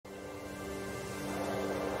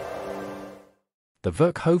the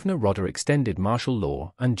Verkhovna Rada extended martial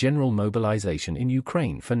law and general mobilization in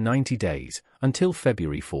Ukraine for 90 days, until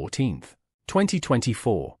February 14,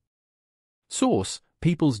 2024. Source: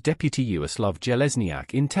 People's Deputy Yaroslav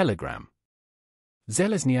Zelezniak in Telegram.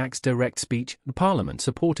 Zelezniak's direct speech: Parliament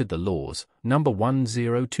supported the laws, number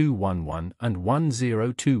 10211 and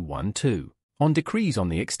 10212, on decrees on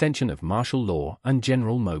the extension of martial law and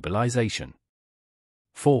general mobilization.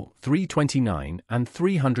 4, 329 and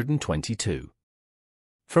 322.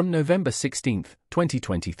 From November 16,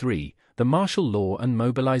 2023, the martial law and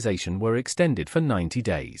mobilization were extended for 90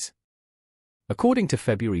 days. According to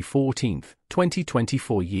February 14,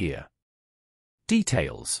 2024 year.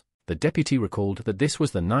 Details: the deputy recalled that this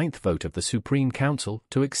was the 9th vote of the Supreme Council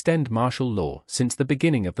to extend martial law since the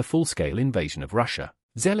beginning of the full-scale invasion of Russia.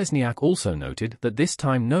 Zelezniak also noted that this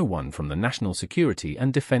time no one from the National Security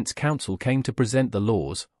and Defense Council came to present the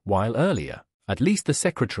laws, while earlier, at least the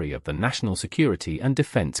Secretary of the National Security and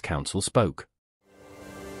Defense Council spoke.